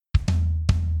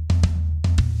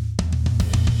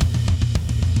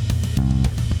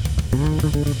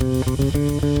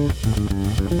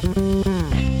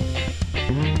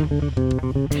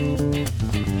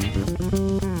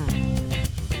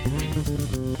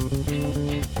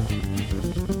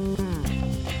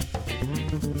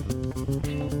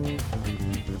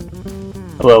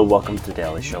Hello, welcome to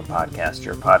Daily Show Podcast,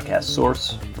 your podcast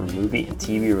source for movie and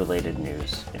TV related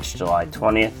news. It's July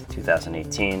 20th,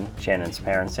 2018, Shannon's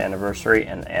parents' anniversary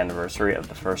and the anniversary of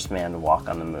the first man to walk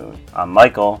on the moon. I'm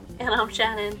Michael. And I'm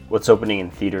Shannon. What's opening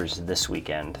in theaters this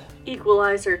weekend?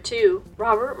 Equalizer 2.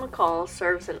 Robert McCall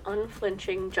serves an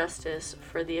unflinching justice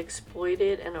for the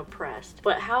exploited and oppressed.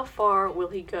 But how far will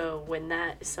he go when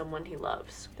that is someone he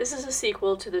loves? This is a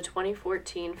sequel to the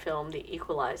 2014 film The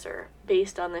Equalizer,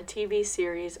 based on the TV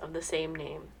series of the same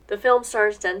name. The film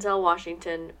stars Denzel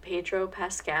Washington, Pedro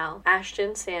Pascal,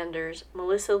 Ashton Sanders,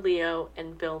 Melissa Leo,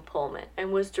 and Bill Pullman,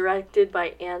 and was directed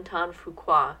by Anton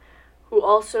Fuqua, who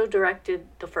also directed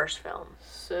the first film.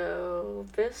 So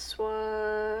this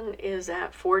one is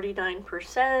at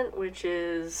 49%, which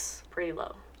is pretty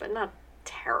low, but not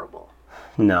terrible.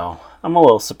 No, I'm a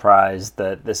little surprised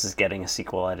that this is getting a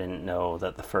sequel. I didn't know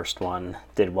that the first one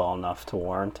did well enough to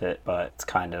warrant it, but it's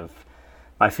kind of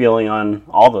my feeling on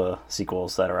all the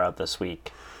sequels that are out this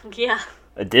week. Yeah.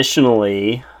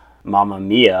 Additionally, Mamma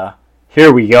Mia,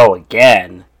 Here We Go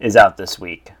Again is out this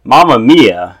week. Mamma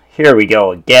Mia, Here We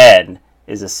Go Again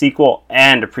is a sequel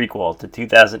and a prequel to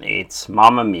 2008's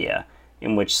Mamma Mia,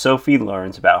 in which Sophie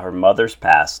learns about her mother's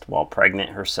past while pregnant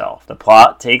herself. The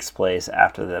plot takes place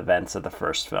after the events of the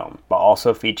first film, but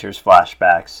also features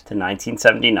flashbacks to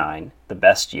 1979, the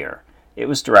best year. It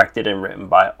was directed and written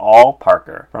by Al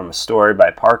Parker, from a story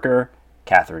by Parker,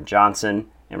 Katherine Johnson,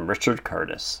 and Richard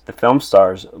Curtis. The film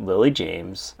stars Lily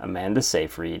James, Amanda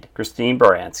Seyfried, Christine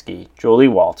Baranski, Julie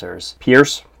Walters,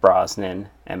 Pierce Brosnan,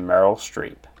 and Meryl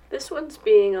Streep. This one's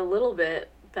being a little bit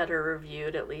better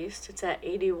reviewed, at least. It's at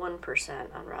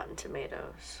 81% on Rotten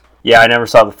Tomatoes. Yeah, I never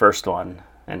saw the first one,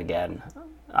 and again,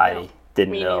 I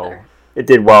didn't know neither. It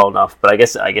did well enough, but I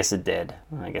guess it did.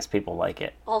 I guess people like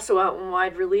it. Also out in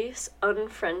wide release,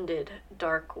 Unfriended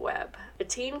Dark Web. A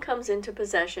teen comes into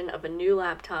possession of a new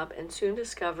laptop and soon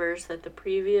discovers that the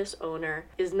previous owner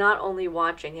is not only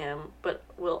watching him, but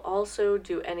will also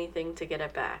do anything to get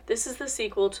it back. This is the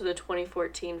sequel to the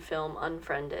 2014 film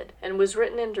Unfriended, and was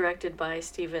written and directed by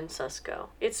Steven Susko.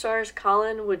 It stars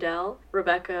Colin Waddell,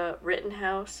 Rebecca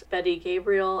Rittenhouse, Betty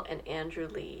Gabriel, and Andrew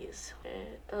Lees.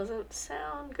 It doesn't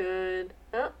sound good.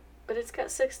 Oh, but it's got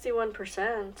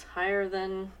 61%, higher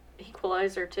than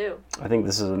Equalizer 2. I think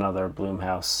this is another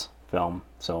Blumhouse film,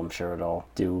 so I'm sure it'll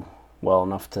do well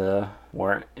enough to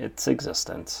warrant its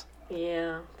existence.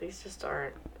 Yeah, these just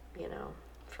aren't,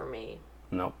 for me.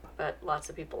 Nope. But lots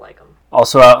of people like them.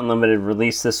 Also out in limited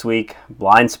release this week,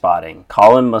 Blindspotting.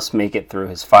 Colin must make it through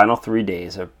his final 3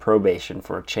 days of probation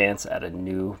for a chance at a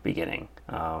new beginning.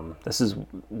 This is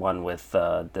one with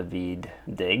David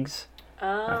Diggs.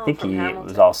 Oh, I think he Hamilton.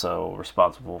 was also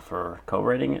responsible for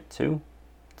co-writing it too.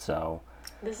 So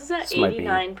this is at this might be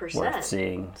 89%. worth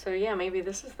seeing. So yeah, maybe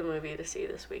this is the movie to see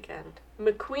this weekend.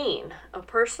 McQueen, a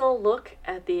personal look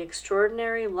at the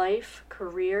extraordinary life,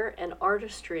 career, and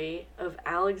artistry of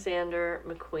Alexander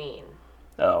McQueen.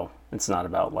 Oh, it's not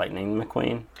about Lightning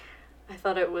McQueen? I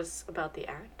thought it was about the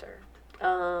actor.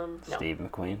 No. Steve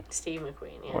McQueen? Steve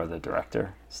McQueen, yeah. Or the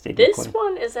director, Steve This McQueen?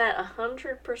 one is at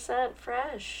 100%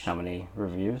 fresh. How many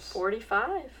reviews?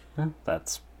 45.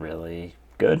 That's really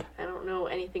good. I don't know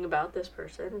anything about this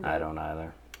person. I don't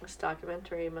either. This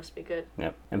documentary must be good.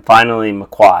 Yep. And finally,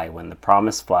 McQuy, When the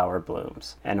Promised Flower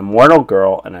Blooms. An immortal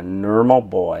girl and a normal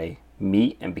boy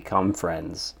meet and become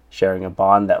friends, sharing a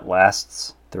bond that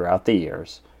lasts throughout the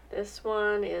years. This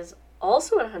one is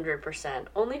also at 100%.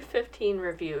 Only 15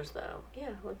 reviews, though. Yeah,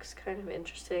 looks kind of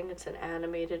interesting. It's an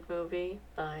animated movie,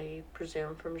 I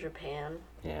presume from Japan.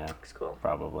 Yeah, Looks cool.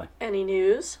 probably. Any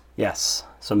news? Yes,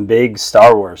 some big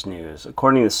Star Wars news.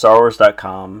 According to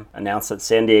StarWars.com, announced at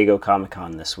San Diego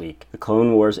Comic-Con this week, the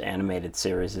Clone Wars animated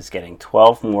series is getting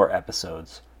 12 more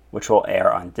episodes, which will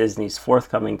air on Disney's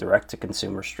forthcoming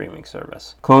direct-to-consumer streaming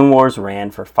service. Clone Wars ran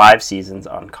for 5 seasons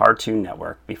on Cartoon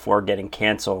Network before getting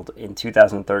canceled in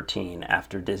 2013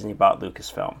 after Disney bought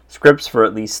Lucasfilm. Scripts for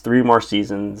at least 3 more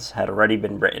seasons had already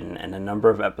been written, and a number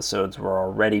of episodes were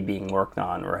already being worked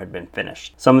on or had been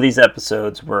finished. Some of these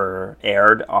episodes were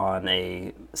aired on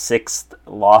a 6th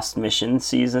Lost Mission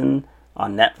season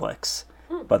on Netflix,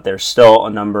 but there's still a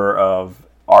number of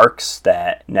arcs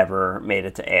that never made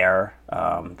it to air.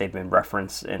 They've been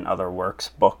referenced in other works,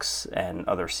 books, and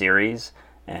other series,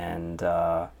 and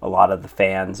a lot of the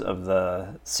fans of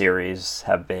the series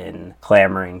have been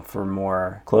clamoring for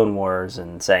more Clone Wars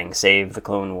and saying save the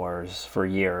Clone Wars for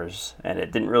years, and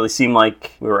it didn't really seem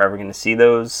like we were ever going to see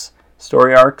those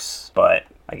story arcs, but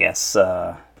I guess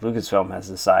Lucasfilm has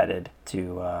decided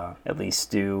to at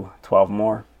least do 12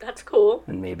 more. That's cool.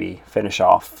 And maybe finish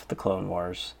off the Clone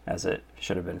Wars as it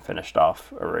should have been finished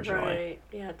off originally. Right.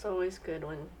 Yeah, it's always good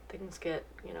when things get,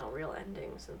 real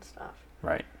endings and stuff.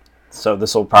 Right. So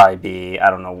this will probably be, I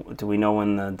don't know, do we know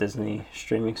when the Disney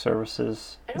streaming service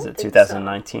is? Is it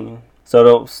 2019? So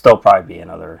it'll still probably be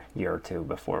another year or two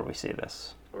before we see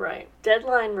this. Right.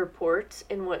 Deadline reports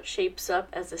in what shapes up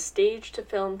as a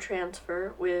stage-to-film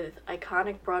transfer with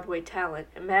iconic Broadway talent,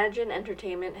 Imagine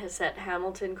Entertainment has set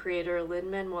Hamilton creator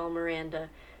Lin-Manuel Miranda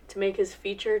to make his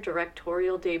feature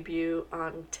directorial debut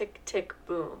on Tick, Tick,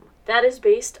 Boom. That is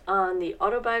based on the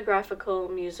autobiographical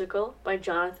musical by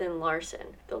Jonathan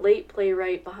Larson, the late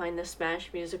playwright behind the smash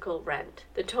musical Rent.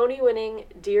 The Tony-winning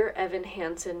Dear Evan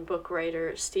Hansen book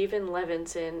writer Stephen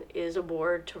Levinson is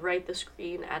aboard to write the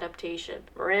screen adaptation.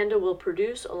 Miranda will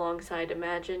produce alongside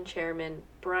Imagine chairman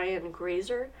Brian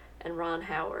Grazer and Ron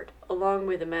Howard, along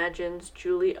with Imagine's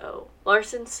Julie O.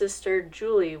 Larson's sister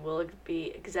Julie will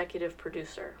be executive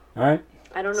producer. All right.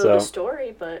 I don't know the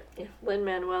story, but if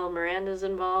Lin-Manuel Miranda's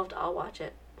involved, I'll watch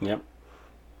it. Yep.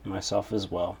 Myself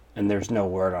as well. And there's no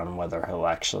word on whether he'll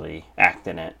actually act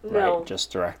in it, No. right?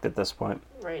 Just direct at this point.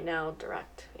 Right now,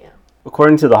 direct, yeah.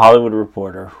 According to The Hollywood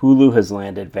Reporter, Hulu has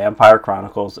landed Vampire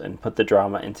Chronicles and put the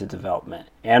drama into development.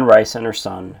 Anne Rice and her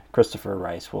son, Christopher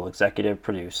Rice, will executive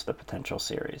produce the potential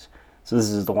series. So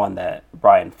this is the one that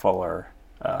Brian Fuller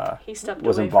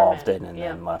was involved in and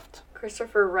then left.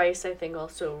 Christopher Rice, I think,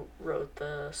 also wrote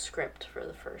the script for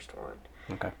the first one.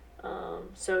 Okay.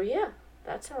 So, yeah,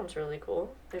 that sounds really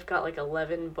cool. They've got,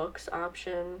 11 books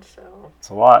optioned, so... It's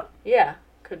a lot. Yeah.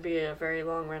 Could be a very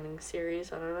long-running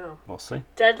series. I don't know. We'll see.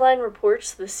 Deadline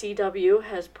reports the CW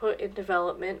has put in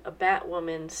development a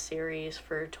Batwoman series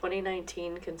for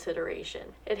 2019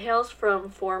 consideration. It hails from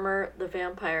former The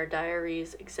Vampire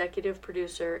Diaries executive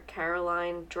producer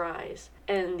Caroline Dries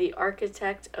and the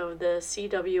architect of the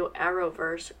CW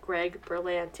Arrowverse, Greg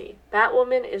Berlanti.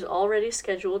 Batwoman is already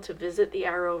scheduled to visit the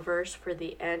Arrowverse for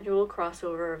the annual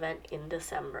crossover event in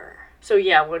December. So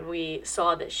yeah, when we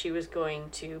saw that she was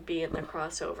going to be in the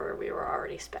crossover, we were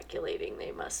already speculating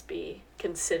they must be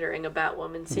considering a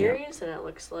Batwoman series, and it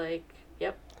looks like,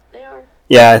 yep, they are.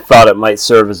 Yeah, I thought it might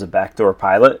serve as a backdoor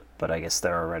pilot, but I guess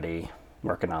they're already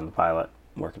working on the pilot,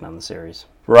 working on the series.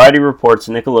 Variety reports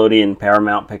Nickelodeon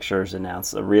Paramount Pictures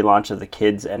announced a relaunch of the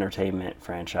kids' entertainment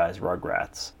franchise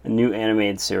Rugrats. A new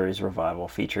animated series revival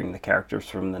featuring the characters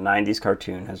from the 90s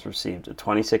cartoon has received a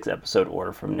 26-episode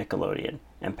order from Nickelodeon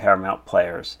and Paramount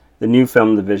Players. The new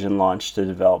film division launched to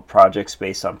develop projects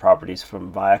based on properties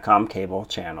from Viacom cable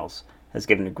channels has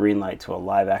given a green light to a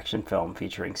live-action film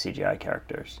featuring CGI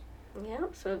characters. Yeah,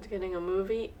 so it's getting a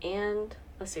movie and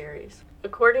a series.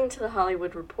 According to The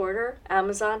Hollywood Reporter,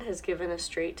 Amazon has given a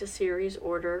straight-to-series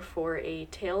order for a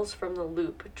Tales from the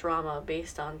Loop drama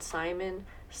based on Simon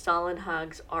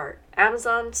Stålenhag's art.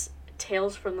 Amazon's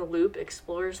Tales from the Loop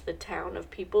explores the town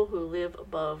of people who live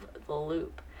above the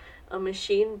loop, a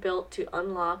machine built to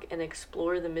unlock and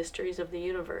explore the mysteries of the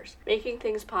universe, making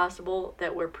things possible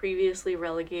that were previously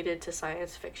relegated to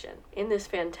science fiction. In this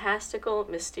fantastical,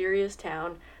 mysterious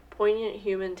town, poignant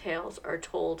human tales are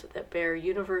told that bear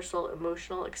universal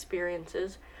emotional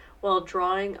experiences while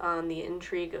drawing on the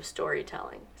intrigue of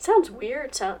storytelling. It sounds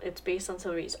weird. It's based on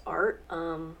somebody's art,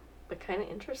 but kind of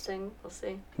interesting. We'll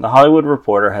see. The Hollywood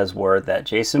Reporter has word that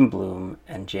Jason Blum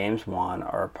and James Wan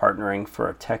are partnering for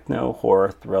a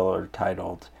techno-horror thriller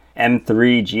titled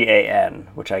M3GAN,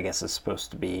 which I guess is supposed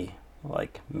to be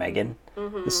like Megan.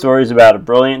 Mm-hmm. The story is about a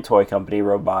brilliant toy company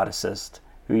roboticist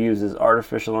who uses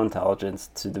artificial intelligence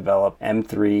to develop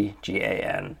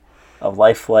M3GAN, a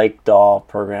lifelike doll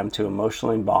programmed to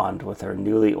emotionally bond with her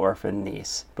newly orphaned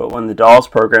niece. But when the doll's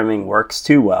programming works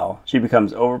too well, she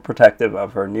becomes overprotective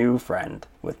of her new friend,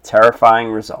 with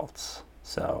terrifying results.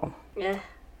 So... yeah,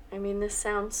 I mean, this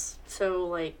sounds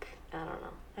so, I don't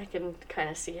know. I can kind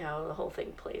of see how the whole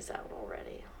thing plays out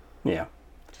already. Yeah.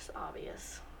 Just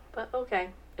obvious. But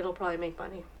okay, it'll probably make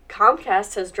money.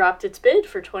 Comcast has dropped its bid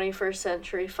for 21st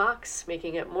Century Fox,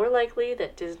 making it more likely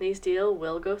that Disney's deal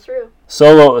will go through.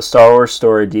 Solo, a Star Wars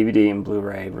Story DVD and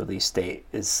Blu-ray release date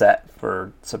is set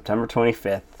for September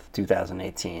 25th,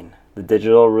 2018. The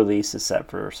digital release is set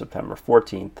for September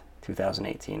 14th,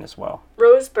 2018 as well.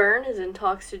 Rose Byrne is in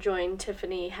talks to join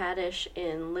Tiffany Haddish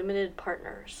in Limited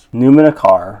Partners. Numina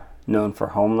Carr, known for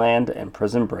Homeland and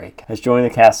Prison Break, has joined the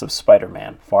cast of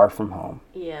Spider-Man: Far From Home.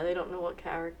 Yeah, they don't know what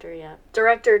character yet.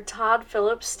 Director Todd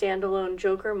Phillips' standalone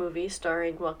Joker movie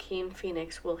starring Joaquin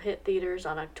Phoenix will hit theaters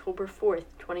on October 4th,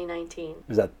 2019.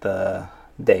 Is that the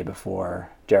day before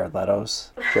Jared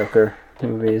Leto's Joker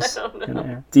movies? I don't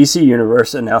know. DC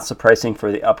Universe announced the pricing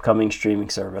for the upcoming streaming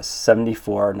service,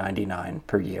 $74.99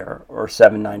 per year or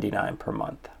 $7.99 per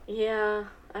month. Yeah,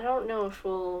 I don't know if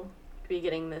we'll be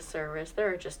getting this service.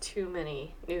 There are just too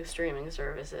many new streaming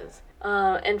services.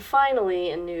 And finally,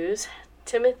 in news,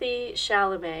 Timothée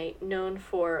Chalamet, known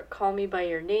for Call Me By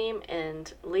Your Name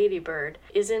and Lady Bird,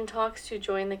 is in talks to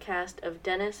join the cast of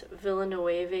Denis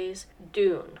Villeneuve's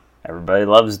Dune. Everybody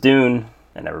loves Dune,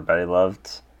 and everybody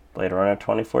loved Blade Runner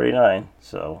 2049,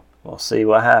 so we'll see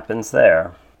what happens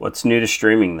there. What's new to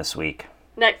streaming this week?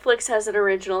 Netflix has an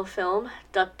original film,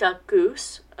 Duck Duck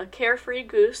Goose. A carefree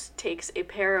goose takes a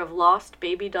pair of lost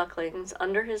baby ducklings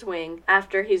under his wing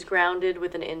after he's grounded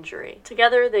with an injury.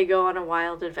 Together, they go on a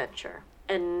wild adventure.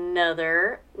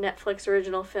 Another Netflix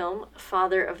original film,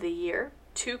 Father of the Year.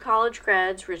 Two college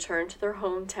grads return to their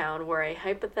hometown where a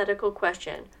hypothetical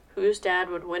question, whose dad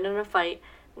would win in a fight,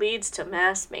 leads to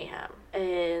mass mayhem.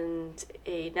 And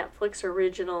a Netflix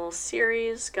original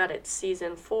series got its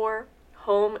season 4.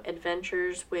 Home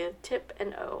Adventures with Tip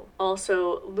and O.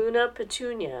 Also, Luna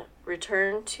Petunia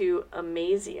returned to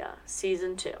Amazia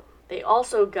Season 2. They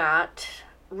also got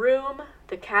Room,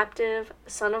 The Captive,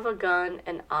 Son of a Gun,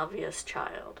 and Obvious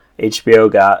Child.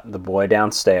 HBO got The Boy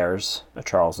Downstairs, a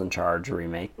Charles in Charge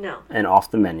remake, No. and Off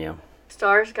the Menu.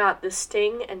 Stars got The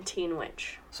Sting and Teen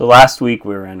Witch. So last week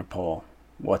we were in a poll.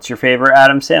 What's your favorite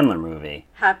Adam Sandler movie?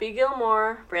 Happy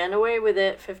Gilmore ran away with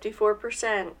it,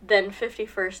 54%. Then 50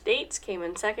 First Dates came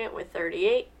in second with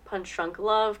 38. Punch Drunk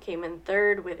Love came in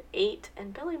third with 8.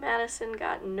 And Billy Madison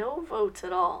got no votes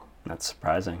at all. That's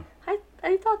surprising.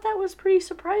 I thought that was pretty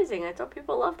surprising. I thought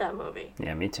people loved that movie.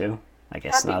 Yeah, me too. I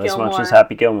guess Happy not Gilmore. as much as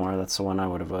Happy Gilmore. That's the one I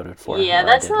would have voted for. Yeah, or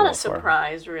I that's did not a vote for.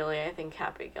 surprise, really. I think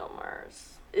Happy Gilmore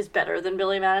is better than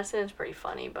Billy Madison. It's pretty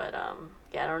funny, but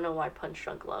yeah, I don't know why Punch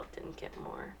Drunk Love didn't get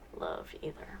more love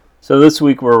either. So this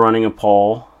week we're running a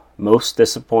poll. Most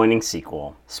disappointing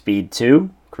sequel: Speed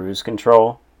 2, Cruise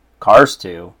Control, Cars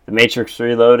 2, The Matrix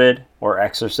Reloaded, or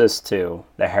Exorcist 2,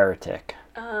 The Heretic.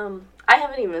 I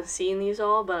haven't even seen these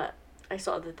all, but I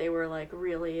saw that they were like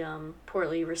really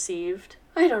poorly received.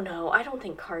 I don't know. I don't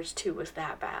think Cars 2 was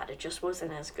that bad. It just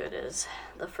wasn't as good as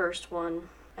the first one.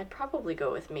 I'd probably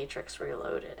go with Matrix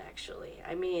Reloaded, actually.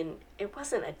 I mean, it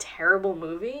wasn't a terrible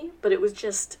movie, but it was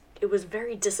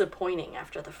very disappointing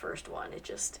after the first one.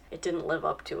 It didn't live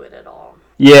up to it at all.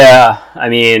 Yeah, I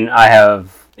mean, I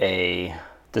have a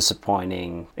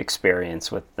disappointing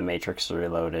experience with The Matrix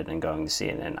Reloaded and going to see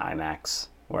it in IMAX,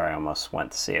 where I almost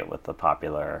went to see it with the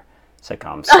popular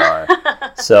sitcom star.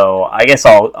 So I guess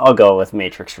I'll go with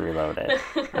Matrix Reloaded.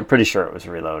 I'm pretty sure it was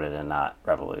Reloaded and not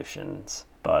Revolutions,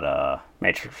 but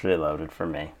Matrix Reloaded for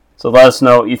me. So let us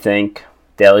know what you think.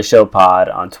 Daily Show Pod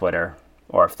on Twitter,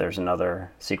 or if there's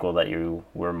another sequel that you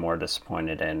were more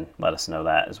disappointed in, let us know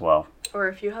that as well. Or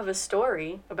if you have a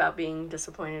story about being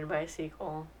disappointed by a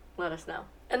sequel, let us know.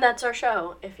 And that's our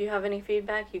show. If you have any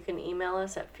feedback, you can email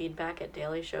us at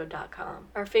feedback@dailyshow.com.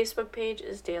 Our Facebook page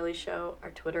is Daily Show.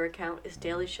 Our Twitter account is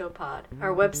Daily Show Pod.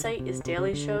 Our website is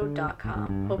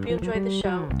dailyshow.com. Hope you enjoyed the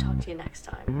show. Talk to you next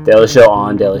time. Daily Show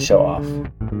on, Daily Show off.